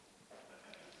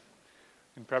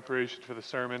In preparation for the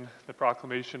sermon, the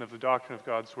proclamation of the doctrine of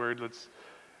God's Word, let's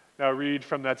now read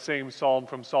from that same psalm,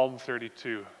 from Psalm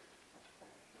 32.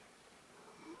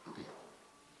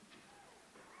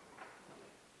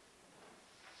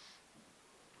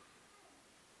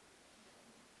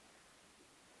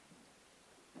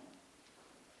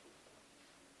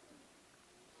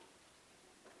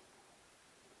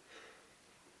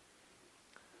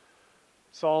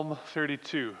 Psalm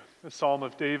 32, the Psalm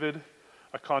of David,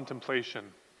 a contemplation.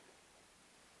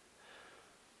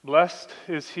 Blessed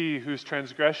is he whose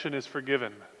transgression is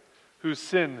forgiven, whose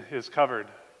sin is covered.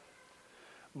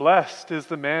 Blessed is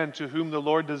the man to whom the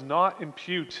Lord does not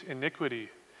impute iniquity,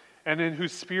 and in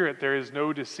whose spirit there is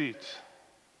no deceit.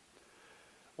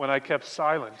 When I kept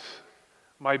silent,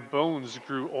 my bones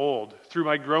grew old through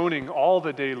my groaning all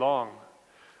the day long.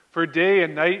 For day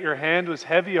and night your hand was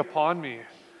heavy upon me.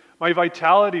 My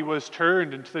vitality was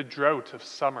turned into the drought of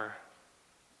summer.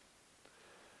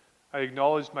 I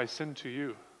acknowledged my sin to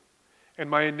you, and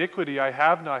my iniquity I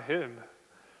have not hidden.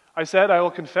 I said, I will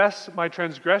confess my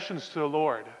transgressions to the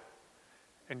Lord,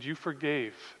 and you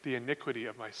forgave the iniquity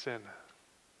of my sin.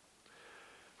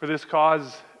 For this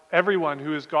cause, everyone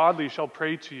who is godly shall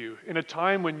pray to you in a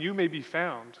time when you may be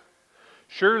found.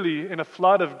 Surely in a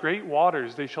flood of great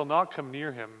waters they shall not come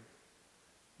near him.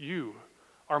 You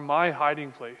are my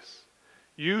hiding place.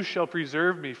 You shall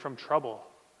preserve me from trouble.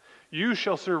 You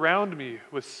shall surround me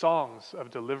with songs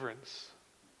of deliverance.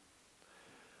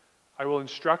 I will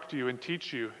instruct you and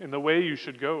teach you in the way you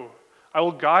should go. I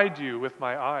will guide you with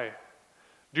my eye.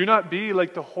 Do not be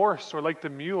like the horse or like the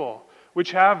mule,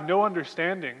 which have no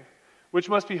understanding, which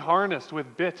must be harnessed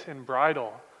with bit and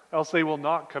bridle, else they will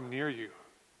not come near you.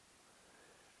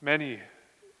 Many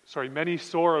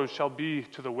sorrows shall be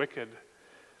to the wicked,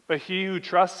 but he who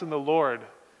trusts in the Lord,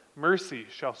 mercy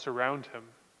shall surround him.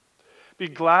 Be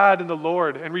glad in the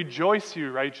Lord and rejoice, you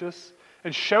righteous,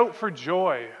 and shout for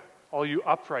joy, all you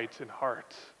upright in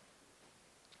heart.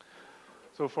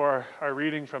 So for our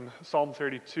reading from Psalm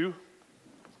 32,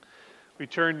 we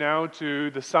turn now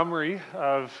to the summary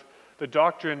of the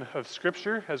doctrine of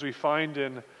Scripture as we find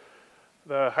in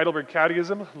the Heidelberg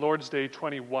Catechism, Lord's Day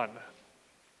 21.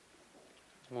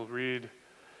 We'll read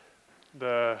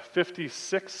the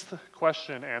 56th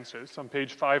question and answers on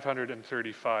page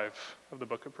 535 of the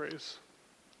Book of Praise.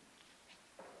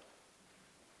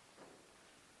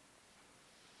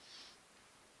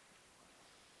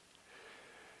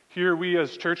 Here we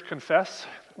as church confess,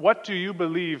 what do you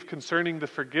believe concerning the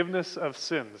forgiveness of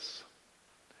sins?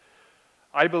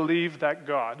 I believe that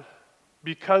God,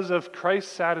 because of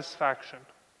Christ's satisfaction,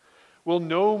 will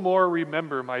no more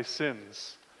remember my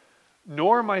sins,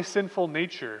 nor my sinful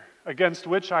nature, against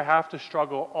which I have to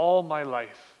struggle all my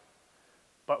life,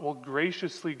 but will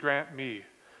graciously grant me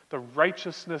the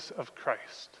righteousness of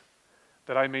Christ,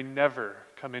 that I may never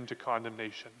come into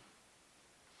condemnation.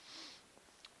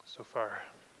 So far.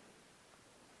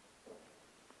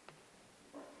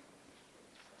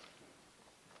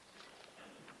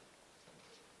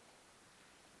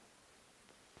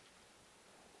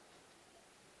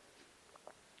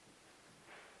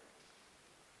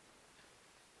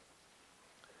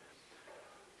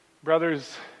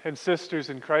 Brothers and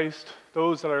sisters in Christ,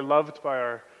 those that are loved by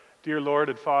our dear Lord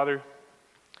and Father,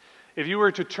 if you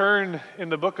were to turn in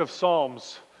the book of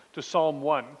Psalms to Psalm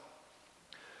 1,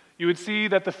 you would see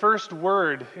that the first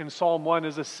word in Psalm 1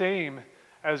 is the same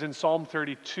as in Psalm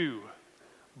 32,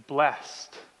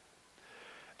 blessed.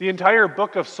 The entire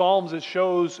book of Psalms, it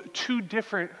shows two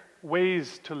different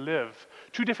ways to live,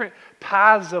 two different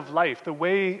paths of life, the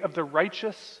way of the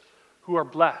righteous who are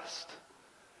blessed,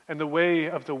 and the way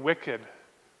of the wicked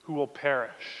who will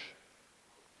perish.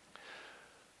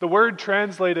 The word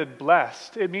translated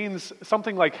blessed, it means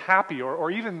something like happy or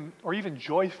even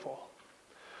joyful.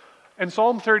 In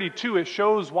Psalm 32, it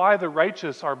shows why the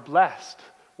righteous are blessed,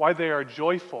 why they are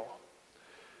joyful.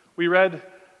 We read,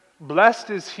 blessed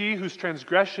is he whose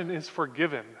transgression is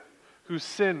forgiven, whose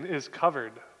sin is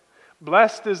covered.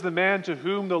 Blessed is the man to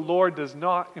whom the Lord does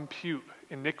not impute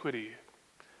iniquity.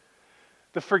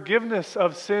 The forgiveness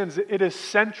of sins, it is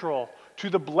central to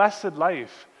the blessed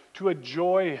life, to a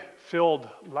joy-filled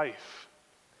life.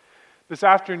 This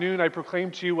afternoon, I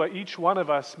proclaim to you what each one of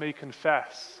us may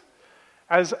confess.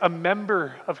 As a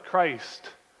member of Christ,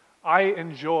 I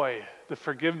enjoy the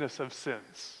forgiveness of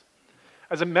sins.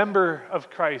 As a member of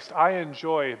Christ, I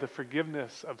enjoy the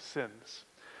forgiveness of sins.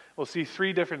 We'll see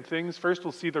three different things. First,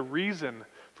 we'll see the reason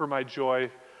for my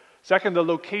joy. Second, the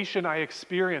location I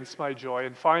experience my joy.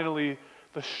 And finally,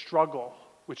 the struggle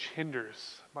which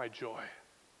hinders my joy.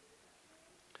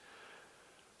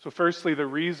 So firstly, the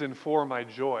reason for my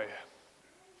joy.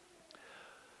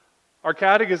 Our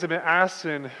catechism asks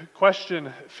in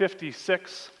question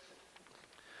 56,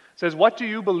 says, "What do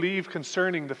you believe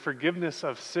concerning the forgiveness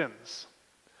of sins?"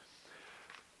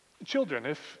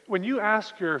 Children, when you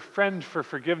ask your friend for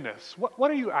forgiveness, what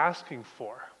are you asking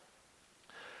for?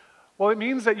 Well, it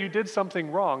means that you did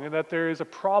something wrong and that there is a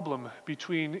problem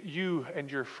between you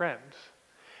and your friend.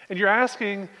 And you're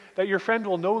asking that your friend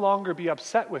will no longer be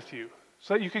upset with you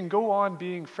so that you can go on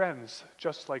being friends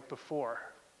just like before.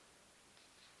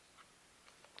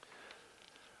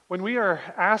 When we are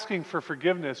asking for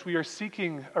forgiveness, we are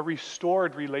seeking a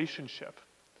restored relationship.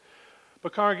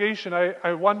 But congregation,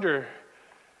 I wonder,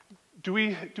 do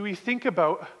we think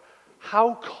about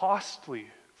how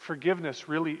costly forgiveness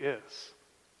really is?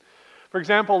 For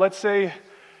example, let's say,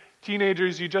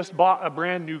 teenagers, you just bought a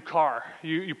brand new car.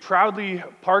 You proudly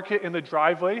park it in the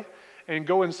driveway and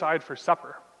go inside for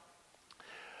supper.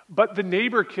 But the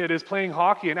neighbor kid is playing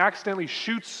hockey and accidentally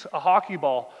shoots a hockey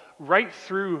ball right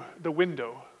through the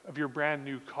window of your brand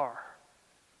new car.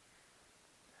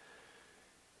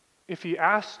 If he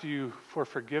asked you for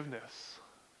forgiveness,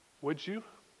 would you?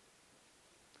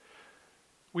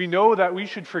 We know that we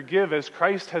should forgive as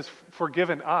Christ has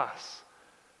forgiven us,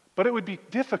 but it would be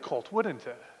difficult, wouldn't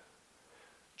it?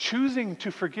 Choosing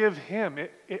to forgive him,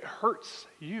 it hurts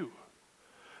you.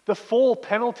 The full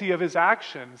penalty of his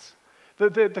actions,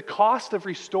 the cost of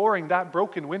restoring that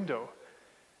broken window,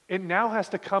 it now has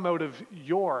to come out of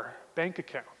your bank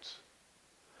account.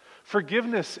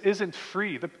 Forgiveness isn't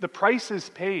free. The price is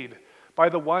paid by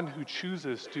the one who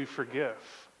chooses to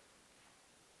forgive.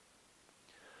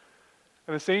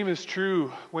 And the same is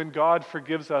true when God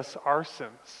forgives us our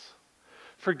sins.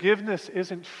 Forgiveness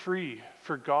isn't free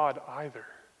for God either.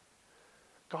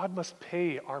 God must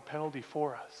pay our penalty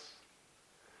for us.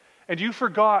 And you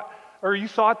forgot, or you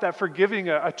thought that forgiving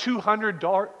a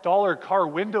 $200 car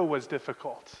window was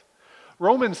difficult.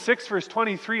 Romans 6 verse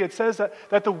 23, it says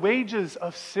that the wages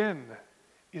of sin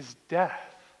is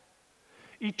death.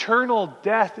 Eternal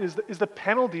death is the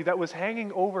penalty that was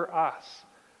hanging over us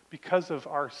because of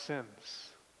our sins.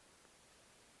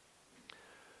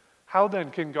 How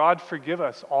then can God forgive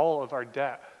us all of our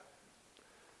debt?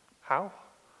 How?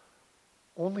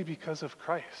 Only because of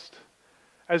Christ.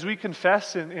 As we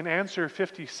confess in answer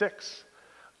 56,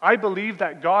 I believe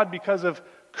that God, because of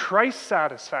Christ's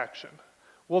satisfaction,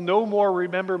 will no more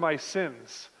remember my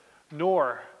sins,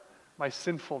 nor my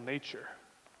sinful nature.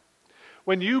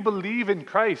 When you believe in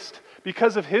Christ,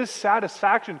 because of his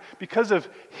satisfaction, because of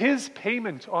his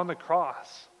payment on the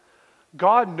cross,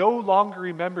 God no longer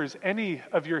remembers any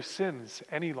of your sins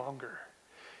any longer.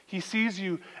 He sees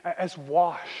you as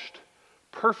washed,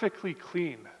 perfectly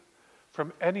clean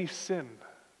from any sin,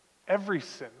 every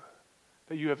sin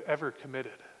that you have ever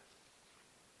committed.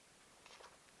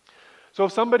 So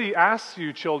if somebody asks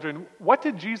you, children, what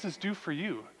did Jesus do for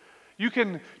you? You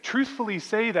can truthfully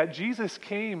say that Jesus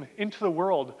came into the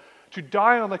world to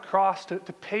die on the cross to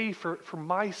pay for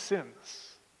my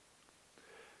sins.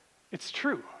 It's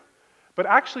true. But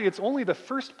actually, it's only the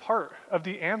first part of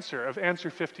the answer of answer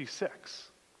 56.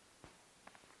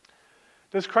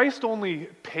 Does Christ only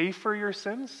pay for your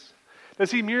sins?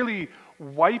 Does he merely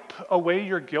wipe away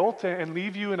your guilt and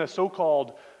leave you in a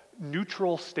so-called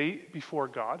neutral state before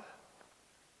God?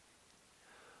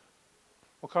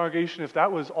 Well, congregation, if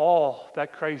that was all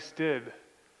that Christ did,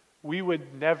 we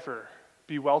would never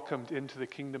be welcomed into the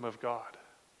kingdom of God.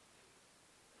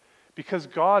 Because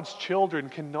God's children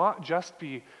cannot just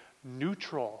be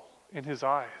neutral in his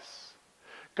eyes.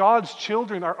 God's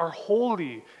children are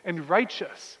holy and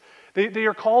righteous. They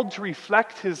are called to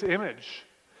reflect his image.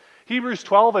 Hebrews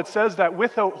 12, it says that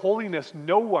without holiness,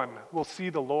 no one will see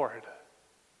the Lord.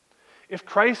 If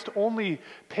Christ only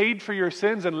paid for your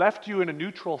sins and left you in a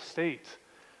neutral state,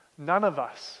 none of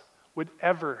us would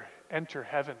ever enter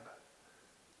heaven.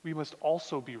 We must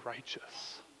also be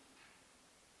righteous.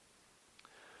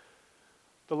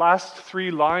 The last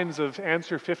three lines of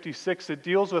answer 56, it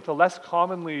deals with a less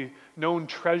commonly known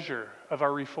treasure of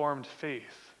our Reformed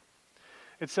faith.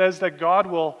 It says that God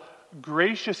will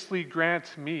graciously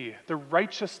grant me the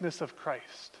righteousness of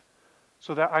Christ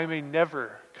so that I may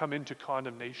never come into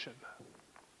condemnation.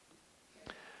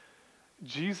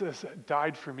 Jesus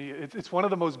died for me. It's one of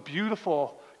the most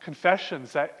beautiful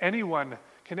confessions that anyone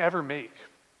can ever make.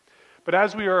 But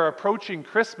as we are approaching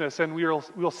Christmas and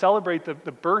we'll celebrate the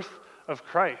birth of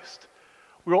Christ,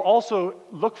 we will also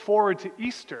look forward to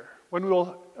Easter, when we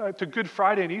will to Good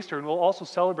Friday and Easter, and we'll also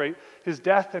celebrate his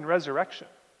death and resurrection.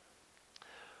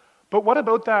 But what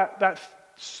about that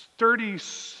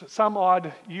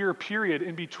 30-some-odd year period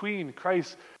in between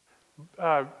Christ's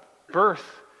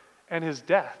birth and his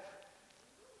death?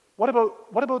 What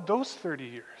about those 30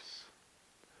 years?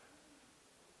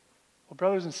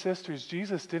 brothers and sisters,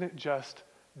 Jesus didn't just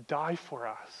die for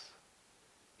us.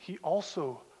 He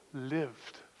also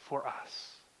lived for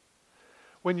us.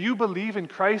 When you believe in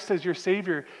Christ as your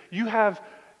Savior, you have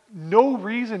no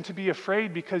reason to be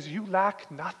afraid because you lack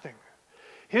nothing.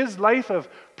 His life of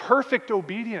perfect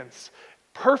obedience,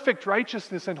 perfect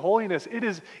righteousness and holiness, it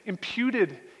is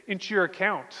imputed into your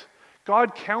account.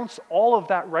 God counts all of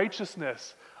that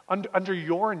righteousness under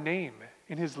your name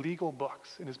in his legal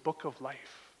books, in his book of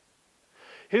life.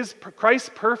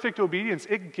 Christ's perfect obedience,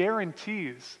 it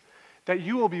guarantees that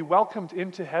you will be welcomed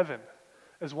into heaven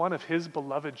as one of his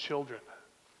beloved children.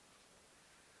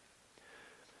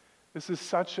 This is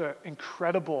such an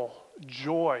incredible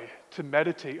joy to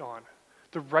meditate on,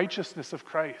 the righteousness of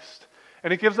Christ.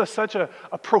 And it gives us such a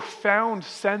profound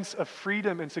sense of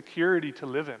freedom and security to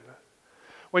live in.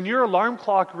 When your alarm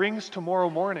clock rings tomorrow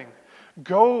morning,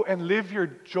 go and live your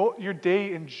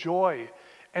day in joy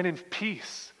and in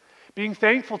peace, being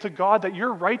thankful to God that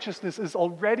your righteousness is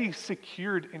already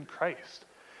secured in Christ.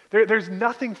 There's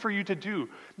nothing for you to do,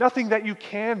 nothing that you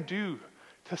can do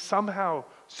to somehow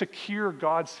secure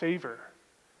God's favor.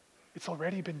 It's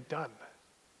already been done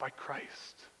by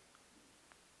Christ.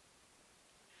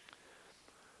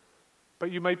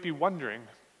 But you might be wondering,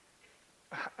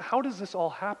 how does this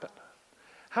all happen?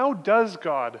 How does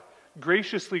God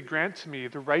graciously grant to me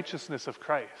the righteousness of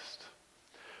Christ?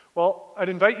 Well, I'd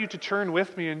invite you to turn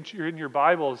with me in your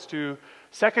Bibles to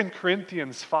 2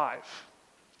 Corinthians 5.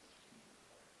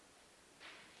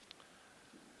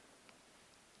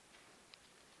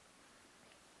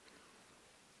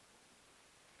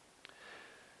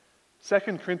 2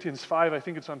 Corinthians 5, I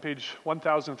think it's on page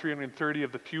 1330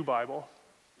 of the Pew Bible.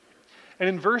 And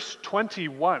in verse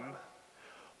 21,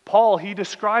 Paul, he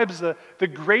describes the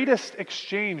greatest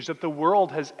exchange that the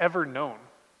world has ever known.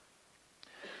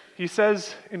 He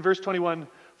says in verse 21,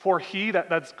 for he,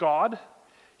 that's God,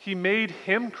 he made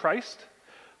him, Christ,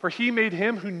 for he made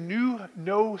him who knew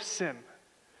no sin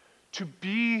to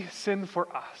be sin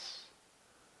for us,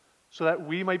 so that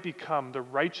we might become the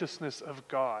righteousness of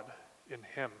God in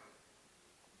him.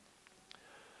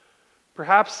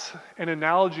 Perhaps an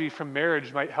analogy from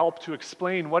marriage might help to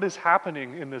explain what is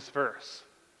happening in this verse.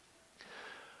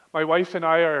 My wife and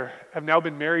I have now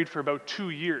been married for about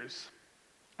 2 years.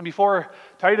 And before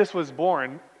Titus was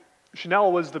born,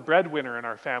 Chanel was the breadwinner in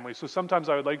our family. So sometimes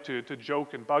I would like to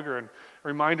joke and bug her and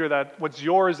remind her that what's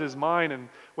yours is mine and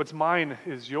what's mine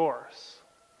is yours.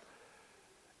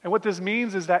 And what this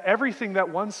means is that everything that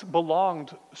once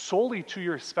belonged solely to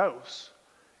your spouse,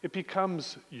 it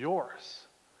becomes yours.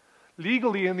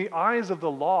 Legally, in the eyes of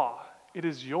the law, it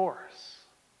is yours.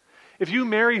 If you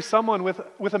marry someone with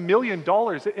 $1 million,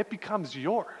 it becomes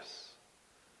yours.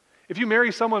 If you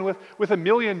marry someone with $1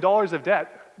 million of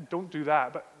debt, don't do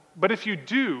that. But if you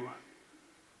do,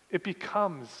 it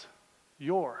becomes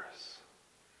yours.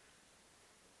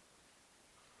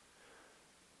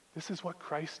 This is what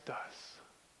Christ does.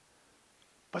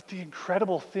 But the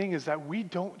incredible thing is that we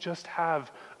don't just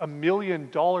have $1 million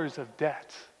of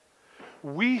debt.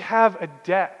 We have a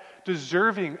debt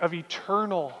deserving of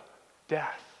eternal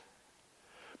death.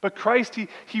 But Christ,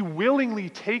 he willingly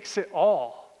takes it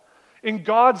all. In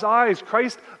God's eyes,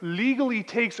 Christ legally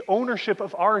takes ownership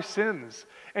of our sins,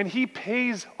 and he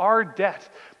pays our debt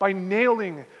by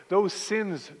nailing those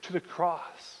sins to the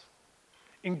cross.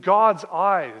 In God's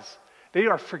eyes, they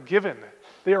are forgiven.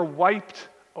 They are wiped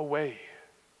away.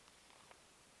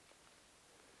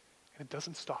 And it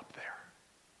doesn't stop there.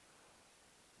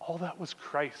 All that was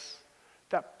Christ,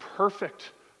 that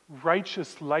perfect,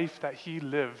 righteous life that he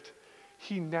lived,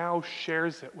 he now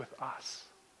shares it with us.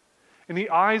 In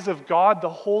the eyes of God, the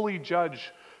holy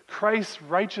judge, Christ's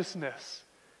righteousness,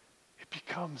 it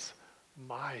becomes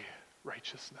my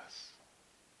righteousness.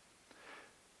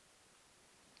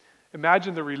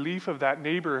 Imagine the relief of that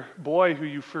neighbor boy who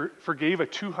you forgave a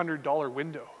 $200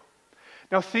 window.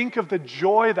 Now think of the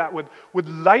joy that would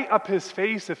light up his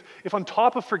face if on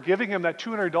top of forgiving him that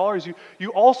 $200, you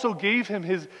also gave him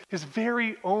his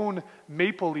very own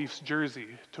Maple Leafs jersey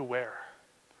to wear.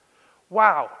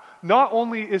 Wow, not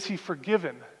only is he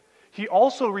forgiven, he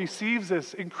also receives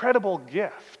this incredible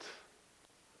gift.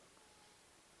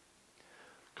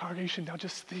 Congregation, now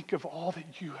just think of all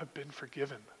that you have been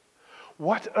forgiven.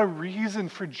 What a reason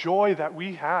for joy that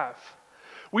we have.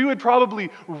 We would probably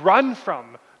run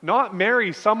from, not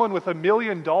marry someone with $1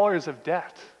 million of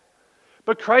debt.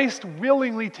 But Christ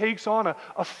willingly takes on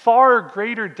a far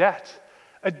greater debt,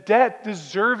 a debt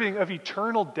deserving of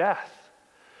eternal death.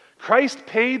 Christ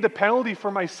paid the penalty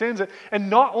for my sins, and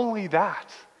not only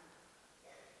that,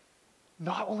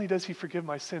 not only does he forgive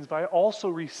my sins, but I also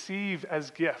receive as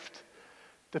gift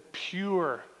the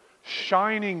pure,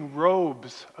 shining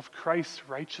robes of Christ's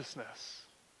righteousness.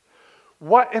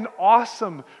 What an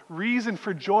awesome reason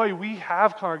for joy we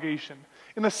have, congregation.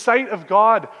 In the sight of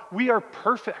God, we are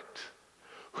perfect.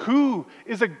 Who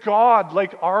is a God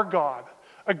like our God?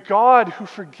 A God who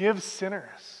forgives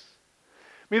sinners.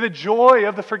 May the joy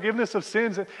of the forgiveness of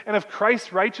sins and of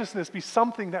Christ's righteousness be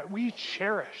something that we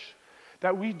cherish,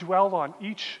 that we dwell on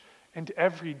each and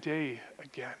every day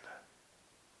again.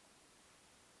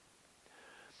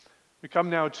 We come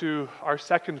now to our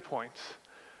second point,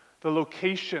 the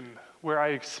location where I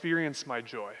experience my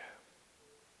joy.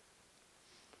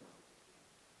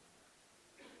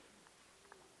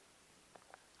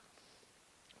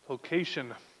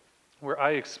 Location where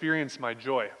I experience my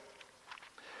joy.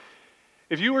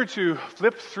 If you were to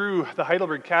flip through the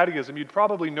Heidelberg Catechism, you'd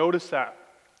probably notice that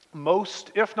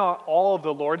most, if not all, of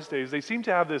the Lord's Days, they seem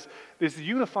to have this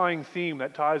unifying theme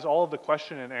that ties all of the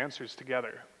question and answers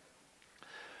together.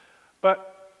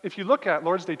 But if you look at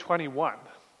Lord's Day 21,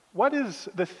 what is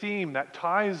the theme that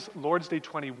ties Lord's Day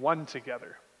 21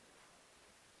 together?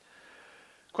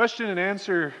 Question and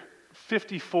answer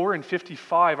 54 and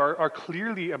 55 are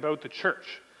clearly about the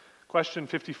church. Question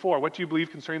 54, what do you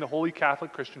believe concerning the Holy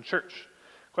Catholic Christian Church?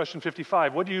 Question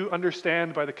 55, what do you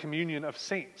understand by the communion of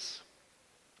saints?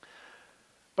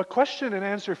 But question and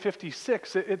answer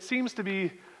 56, it seems to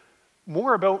be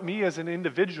more about me as an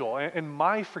individual and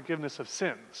my forgiveness of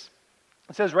sins.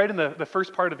 It says right in the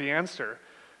first part of the answer,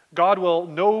 God will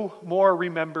no more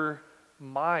remember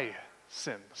my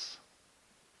sins.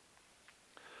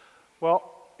 Well,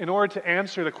 in order to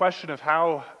answer the question of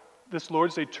how this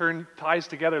Lord's Day ties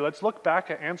together, let's look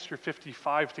back at answer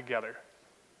 55 together.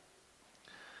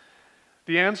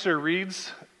 The answer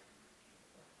reads,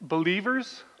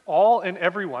 believers, all and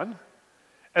everyone,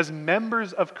 as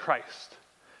members of Christ,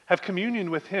 have communion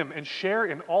with him and share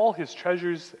in all his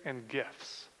treasures and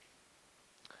gifts.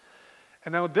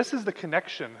 And now this is the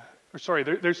connection,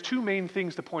 there's two main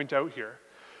things to point out here.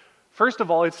 First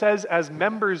of all, it says as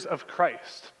members of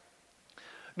Christ.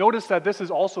 Notice that this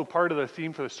is also part of the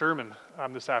theme for the sermon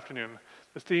this afternoon.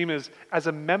 The theme is as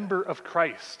a member of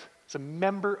Christ. As a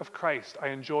member of Christ, I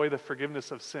enjoy the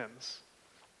forgiveness of sins.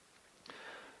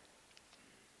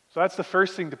 So that's the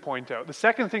first thing to point out. The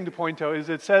second thing to point out is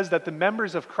it says that the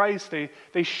members of Christ,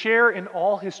 they share in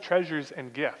all his treasures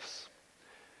and gifts.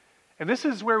 And this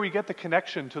is where we get the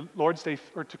connection to Lord's Day,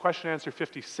 or to question and answer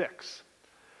 56.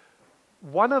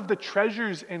 One of the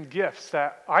treasures and gifts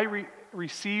that I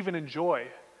receive and enjoy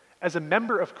as a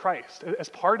member of Christ, as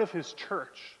part of his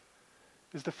church,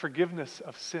 is the forgiveness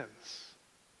of sins.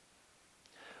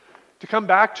 To come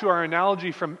back to our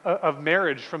analogy of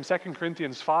marriage from 2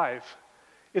 Corinthians 5,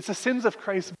 it's the sins of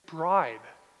Christ's bride,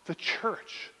 the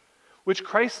church, which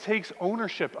Christ takes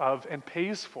ownership of and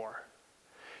pays for.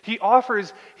 He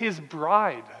offers his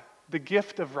bride the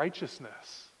gift of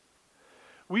righteousness.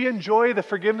 We enjoy the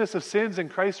forgiveness of sins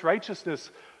and Christ's righteousness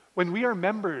when we are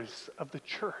members of the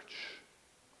church.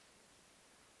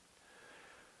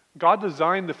 God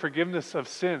designed the forgiveness of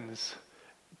sins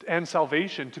and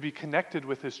salvation to be connected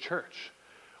with his church.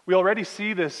 We already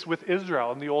see this with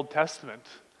Israel in the Old Testament.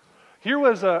 Here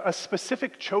was a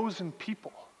specific chosen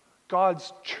people,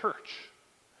 God's church.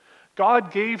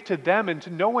 God gave to them and to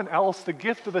no one else the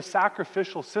gift of the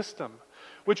sacrificial system,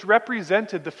 which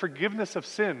represented the forgiveness of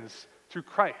sins through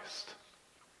Christ.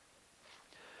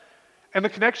 And the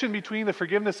connection between the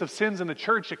forgiveness of sins and the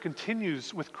church, it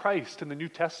continues with Christ in the New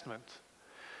Testament.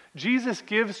 Jesus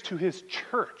gives to his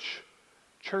church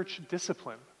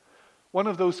discipline, one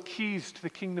of those keys to the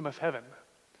kingdom of heaven.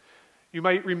 You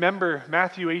might remember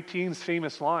Matthew 18's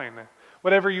famous line,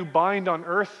 whatever you bind on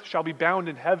earth shall be bound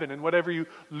in heaven, and whatever you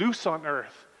loose on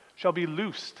earth shall be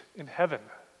loosed in heaven.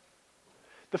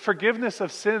 The forgiveness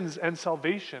of sins and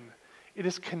salvation, it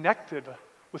is connected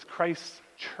with Christ's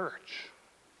church.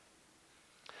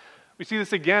 We see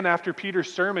this again after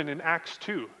Peter's sermon in Acts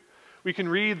 2. We can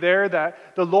read there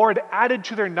that the Lord added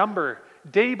to their number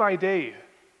day by day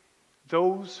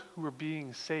those who were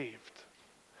being saved.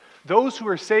 Those who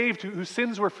were saved, whose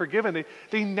sins were forgiven,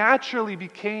 they naturally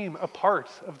became a part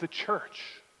of the church.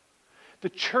 The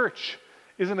church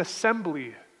is an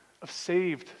assembly of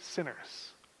saved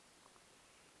sinners.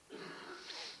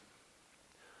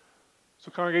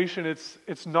 So congregation,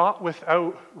 it's not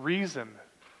without reason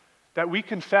that we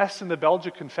confess in the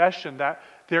Belgic Confession that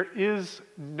there is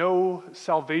no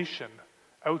salvation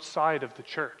outside of the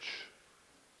church.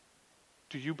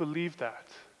 Do you believe that?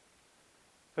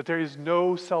 That there is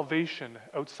no salvation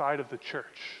outside of the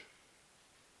church?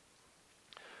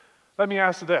 Let me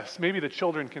ask this. Maybe the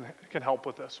children can help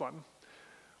with this one.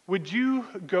 Would you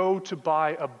go to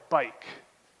buy a bike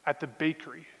at the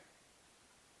bakery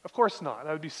Of course not.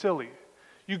 That would be silly.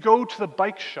 You go to the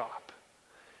bike shop.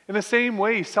 In the same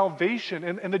way, salvation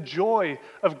and the joy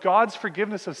of God's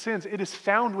forgiveness of sins, it is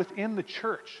found within the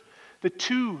church. The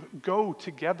two go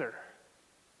together.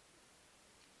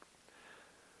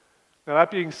 Now,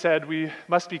 that being said, we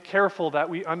must be careful that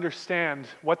we understand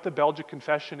what the Belgic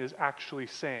Confession is actually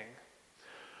saying.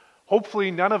 Hopefully,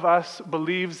 none of us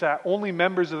believes that only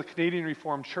members of the Canadian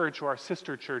Reformed Church or our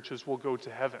sister churches will go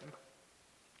to heaven.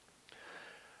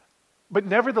 But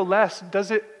nevertheless,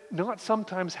 does it not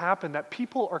sometimes happen that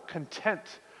people are content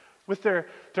with their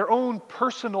own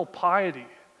personal piety,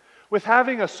 with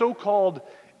having a so-called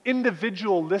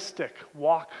individualistic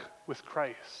walk with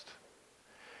Christ?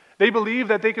 They believe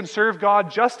that they can serve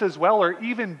God just as well or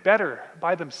even better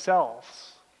by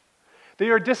themselves. They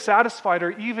are dissatisfied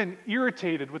or even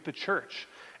irritated with the church.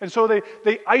 And so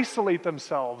they isolate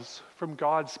themselves from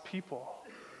God's people.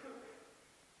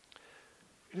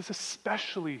 It is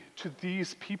especially to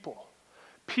these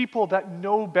people that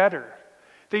know better.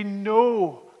 They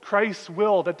know Christ's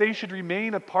will, that they should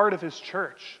remain a part of his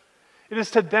church. It is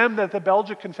to them that the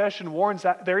Belgic Confession warns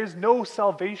that there is no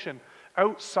salvation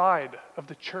outside of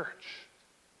the church.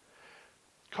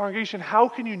 Congregation, how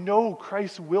can you know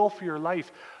Christ's will for your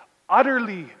life,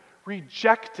 utterly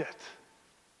reject it,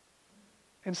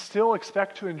 and still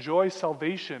expect to enjoy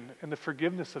salvation and the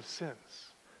forgiveness of sins?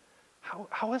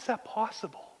 How is that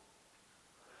possible?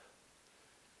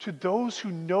 To those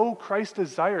who know Christ's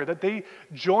desire, that they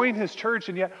join his church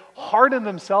and yet harden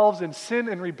themselves in sin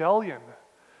and rebellion,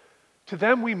 to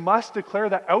them we must declare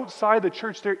that outside the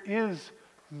church there is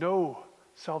no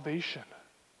salvation.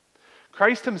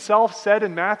 Christ himself said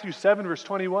in Matthew 7, verse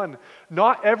 21,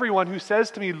 "Not everyone who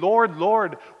says to me, 'Lord,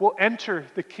 Lord,' will enter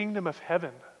the kingdom of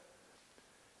heaven,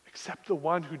 except the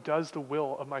one who does the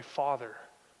will of my Father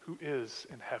who is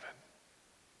in heaven."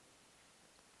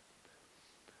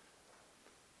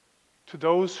 To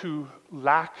those who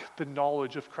lack the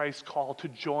knowledge of Christ's call to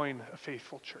join a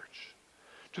faithful church,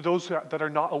 to those that are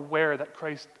not aware that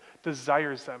Christ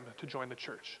desires them to join the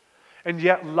church, and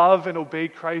yet love and obey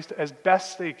Christ as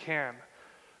best they can,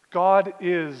 God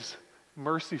is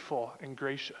merciful and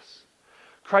gracious.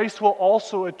 Christ will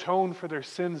also atone for their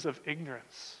sins of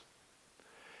ignorance.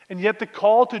 And yet the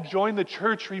call to join the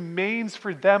church remains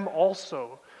for them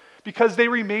also, because they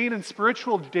remain in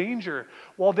spiritual danger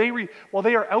while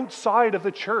they are outside of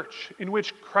the church in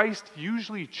which Christ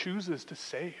usually chooses to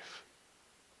save.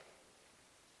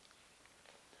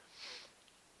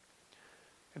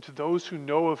 And to those who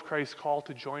know of Christ's call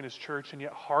to join his church and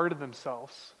yet harden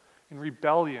themselves in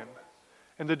rebellion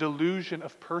and the delusion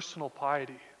of personal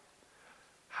piety,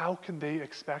 how can they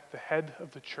expect the head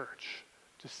of the church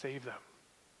to save them?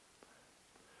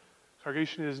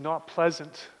 Congregation, it is not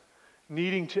pleasant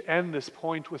needing to end this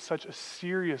point with such a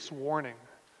serious warning,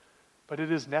 but it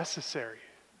is necessary.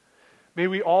 May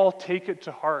we all take it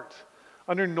to heart.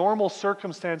 Under normal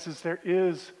circumstances, there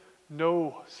is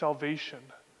no salvation.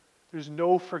 There's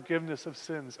no forgiveness of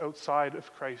sins outside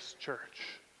of Christ's church.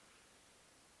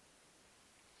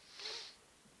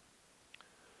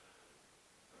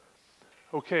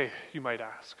 Okay, you might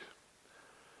ask.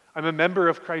 I'm a member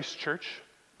of Christ's church.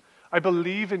 I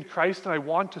believe in Christ and I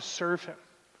want to serve him.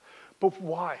 But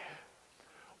why?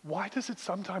 Why does it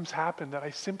sometimes happen that I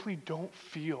simply don't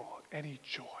feel any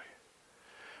joy?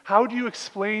 How do you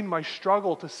explain my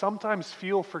struggle to sometimes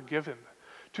feel forgiven,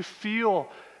 to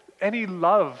feel any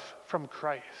love from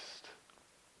Christ?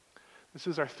 This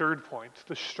is our third point,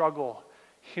 the struggle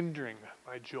hindering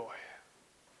my joy.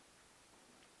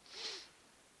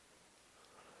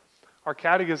 Our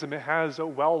catechism, it has a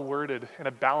well-worded and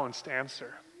a balanced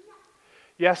answer.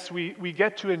 Yes, we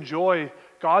get to enjoy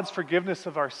God's forgiveness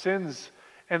of our sins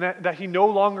and that he no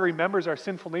longer remembers our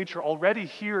sinful nature already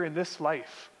here in this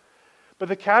life. But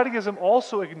the catechism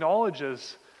also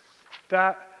acknowledges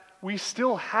that we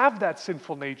still have that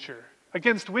sinful nature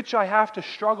against which I have to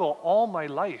struggle all my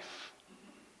life.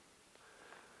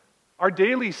 Our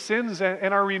daily sins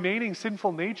and our remaining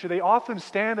sinful nature, they often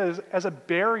stand as a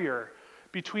barrier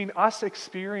between us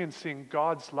experiencing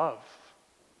God's love.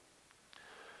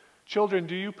 Children,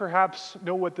 do you perhaps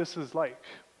know what this is like?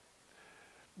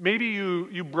 Maybe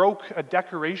you broke a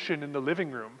decoration in the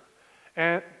living room,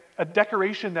 and a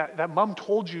decoration that mom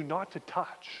told you not to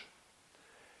touch.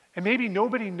 And maybe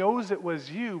nobody knows it was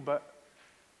you, but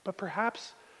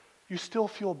perhaps you still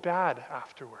feel bad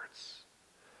afterwards.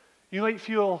 You might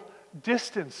feel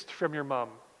distanced from your mom,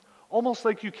 almost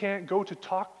like you can't go to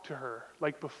talk to her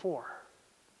like before.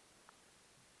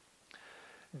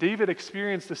 David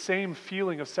experienced the same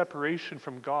feeling of separation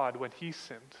from God when he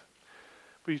sinned.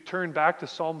 We turn back to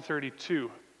Psalm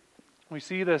 32. We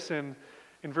see this in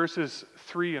in verses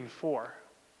 3 and 4.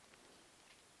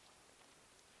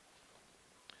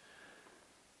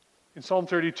 In Psalm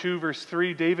 32, verse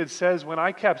 3, David says, "When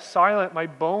I kept silent, my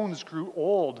bones grew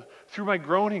old through my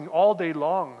groaning all day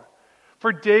long.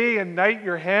 For day and night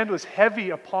your hand was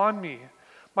heavy upon me.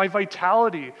 My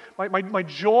vitality, my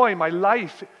joy, my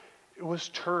life, it was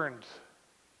turned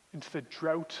into the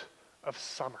drought of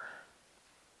summer."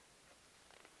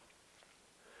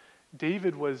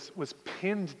 David was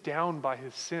pinned down by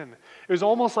his sin. It was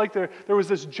almost like there was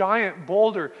this giant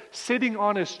boulder sitting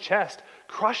on his chest,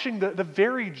 crushing the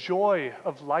very joy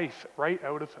of life right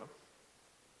out of him.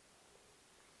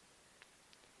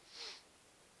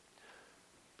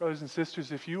 Brothers and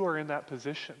sisters, if you are in that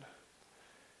position,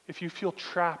 if you feel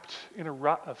trapped in a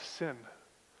rut of sin,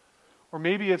 or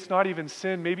maybe it's not even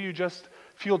sin, maybe you just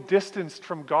feel distanced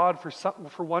from God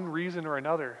for one reason or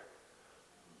another,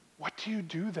 what do you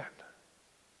do then?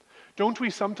 Don't we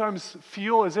sometimes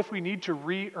feel as if we need to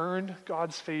re-earn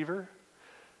God's favor?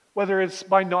 Whether it's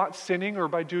by not sinning or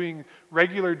by doing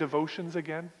regular devotions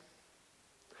again?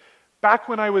 Back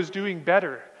when I was doing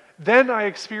better, then I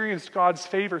experienced God's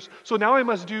favors. So now I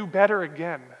must do better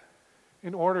again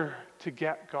in order to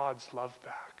get God's love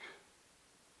back.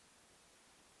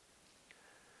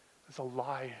 It's a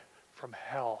lie from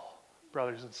hell,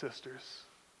 brothers and sisters.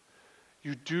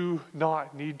 You do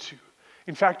not need to.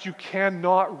 In fact, you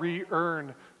cannot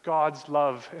re-earn God's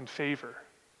love and favor.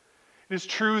 It is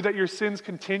true that your sins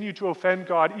continue to offend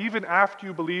God even after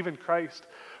you believe in Christ.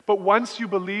 But once you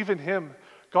believe in Him,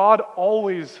 God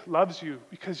always loves you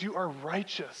because you are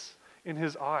righteous in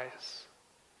His eyes.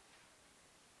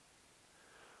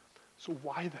 So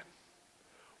why then?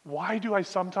 Why do I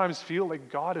sometimes feel like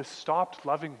God has stopped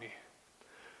loving me?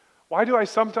 Why do I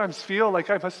sometimes feel like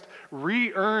I must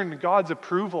re-earn God's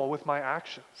approval with my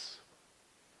actions?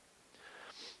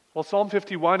 Well, Psalm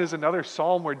 51 is another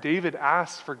psalm where David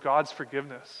asks for God's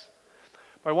forgiveness.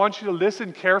 But I want you to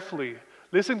listen carefully.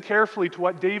 Listen carefully to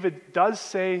what David does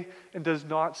say and does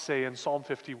not say in Psalm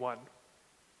 51.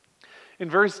 In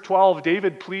verse 12,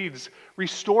 David pleads,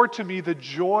 "Restore to me the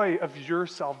joy of your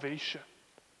salvation."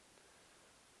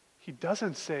 He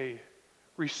doesn't say,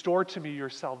 "Restore to me your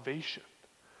salvation."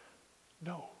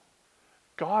 No.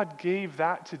 God gave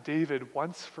that to David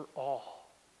once for all.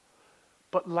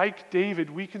 But like David,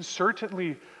 we can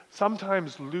certainly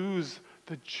sometimes lose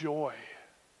the joy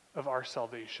of our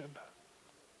salvation.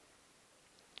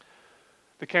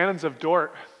 The Canons of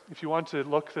Dort, if you want to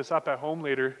look this up at home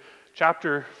later,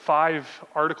 chapter 5,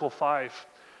 article 5.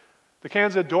 The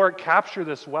Canons of Dort capture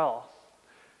this well.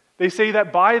 They say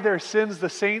that by their sins, the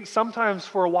saints sometimes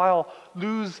for a while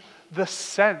lose the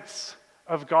sense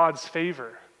of God's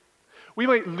favor. We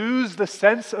might lose the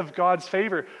sense of God's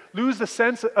favor, lose the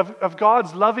sense of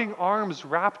God's loving arms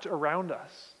wrapped around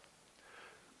us.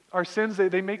 Our sins,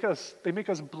 they make us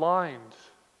blind,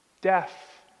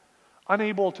 deaf,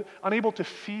 unable to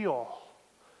feel,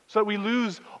 so that we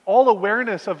lose all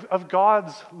awareness of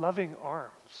God's loving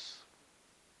arms.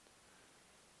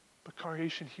 But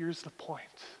congregation, here's the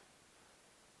point.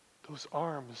 Those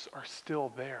arms are still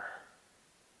there.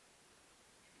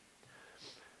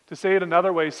 To say it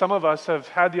another way, some of us have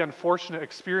had the unfortunate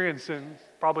experience in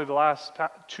probably the last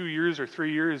 2 years or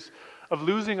 3 years of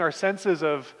losing our senses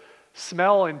of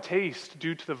smell and taste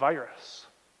due to the virus.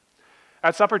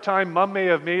 At supper time, Mom may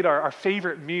have made our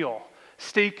favorite meal,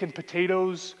 steak and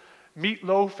potatoes,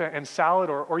 meatloaf and salad,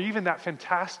 or even that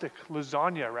fantastic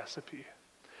lasagna recipe.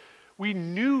 We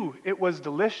knew it was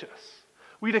delicious.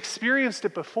 We'd experienced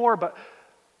it before, but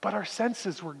our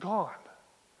senses were gone.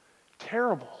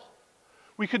 Terrible.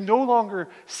 We could no longer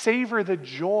savor the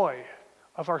joy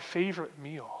of our favorite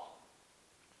meal.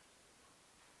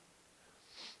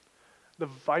 The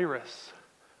virus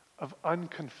of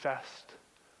unconfessed,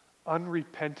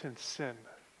 unrepentant sin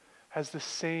has the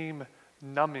same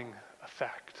numbing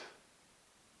effect.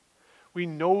 We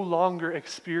no longer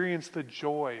experience the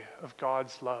joy of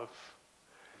God's love.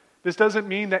 This doesn't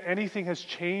mean that anything has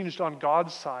changed on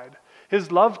God's side.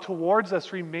 His love towards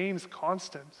us remains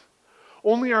constant.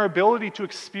 Only our ability to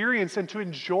experience and to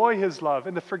enjoy His love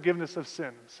and the forgiveness of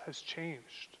sins has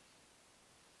changed.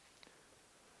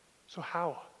 So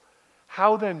how?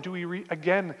 How then do we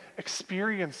again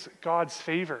experience God's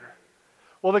favor?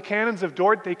 Well, the Canons of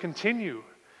Dort, they continue.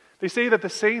 They say that the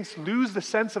saints lose the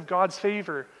sense of God's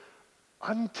favor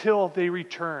until they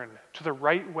return to the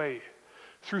right way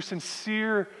through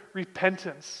sincere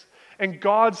repentance, and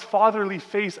God's fatherly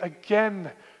face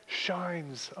again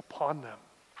shines upon them.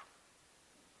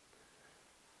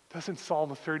 Doesn't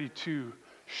Psalm 32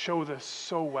 show this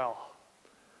so well?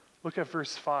 Look at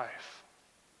verse 5.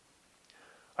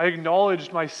 I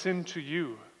acknowledged my sin to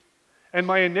you, and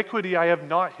my iniquity I have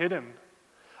not hidden.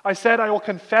 I said, I will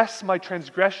confess my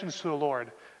transgressions to the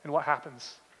Lord. And what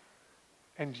happens?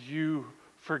 And you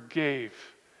forgave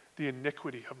the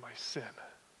iniquity of my sin.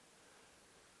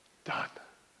 Done.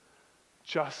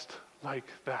 Just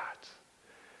like that.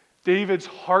 David's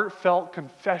heartfelt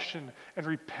confession and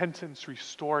repentance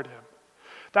restored him.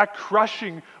 That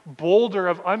crushing boulder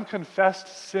of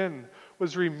unconfessed sin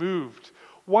was removed.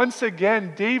 Once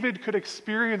again, David could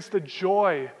experience the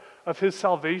joy of his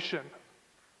salvation.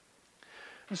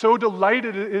 And so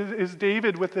delighted is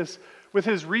David with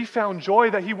his refound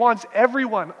joy that he wants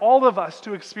everyone, all of us,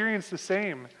 to experience the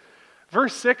same.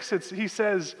 Verse 6, he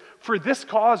says, for this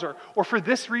cause or for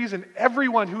this reason,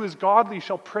 everyone who is godly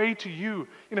shall pray to you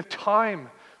in a time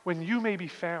when you may be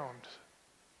found.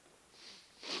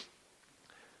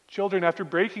 Children, after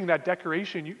breaking that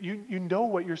declaration, you know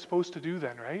what you're supposed to do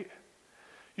then, right?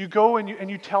 You go and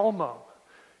you tell Mom.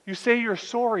 You say you're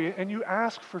sorry and you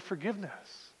ask for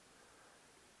forgiveness.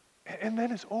 And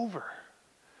then it's over.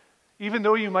 Even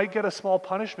though you might get a small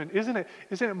punishment, isn't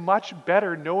it much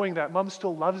better knowing that Mom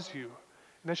still loves you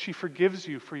and that she forgives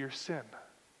you for your sin?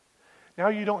 Now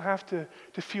you don't have to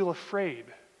feel afraid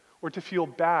or to feel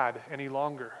bad any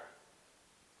longer.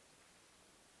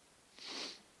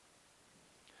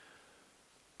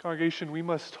 Congregation, we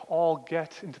must all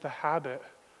get into the habit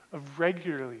of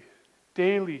regularly,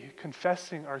 daily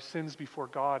confessing our sins before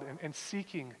God and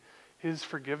seeking His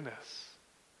forgiveness.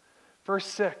 Verse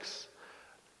 6,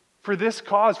 for this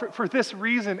cause, for this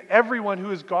reason, everyone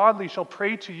who is godly shall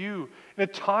pray to you in a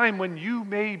time when you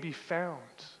may be found.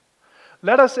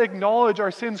 Let us acknowledge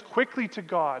our sins quickly to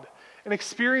God and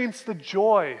experience the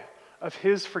joy of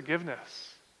His forgiveness.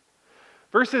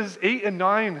 Verses 8 and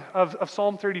 9 of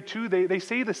Psalm 32, they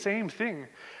say the same thing.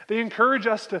 They encourage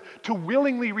us to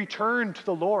willingly return to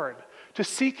the Lord, to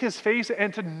seek His face,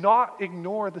 and to not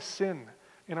ignore the sin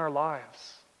in our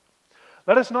lives.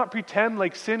 Let us not pretend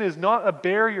like sin is not a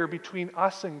barrier between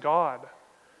us and God.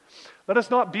 Let us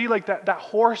not be like that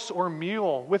horse or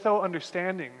mule without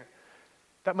understanding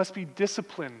that must be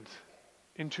disciplined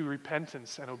into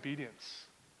repentance and obedience.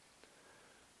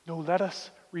 No, let us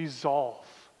resolve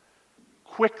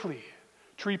quickly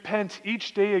to repent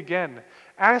each day again,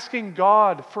 asking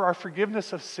God for our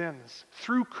forgiveness of sins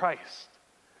through Christ,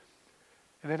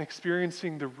 and then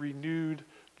experiencing the renewed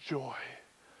joy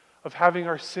of having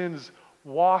our sins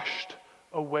washed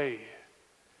away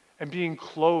and being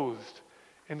clothed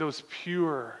in those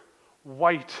pure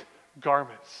white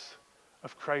garments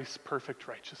of Christ's perfect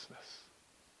righteousness.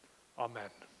 Amen.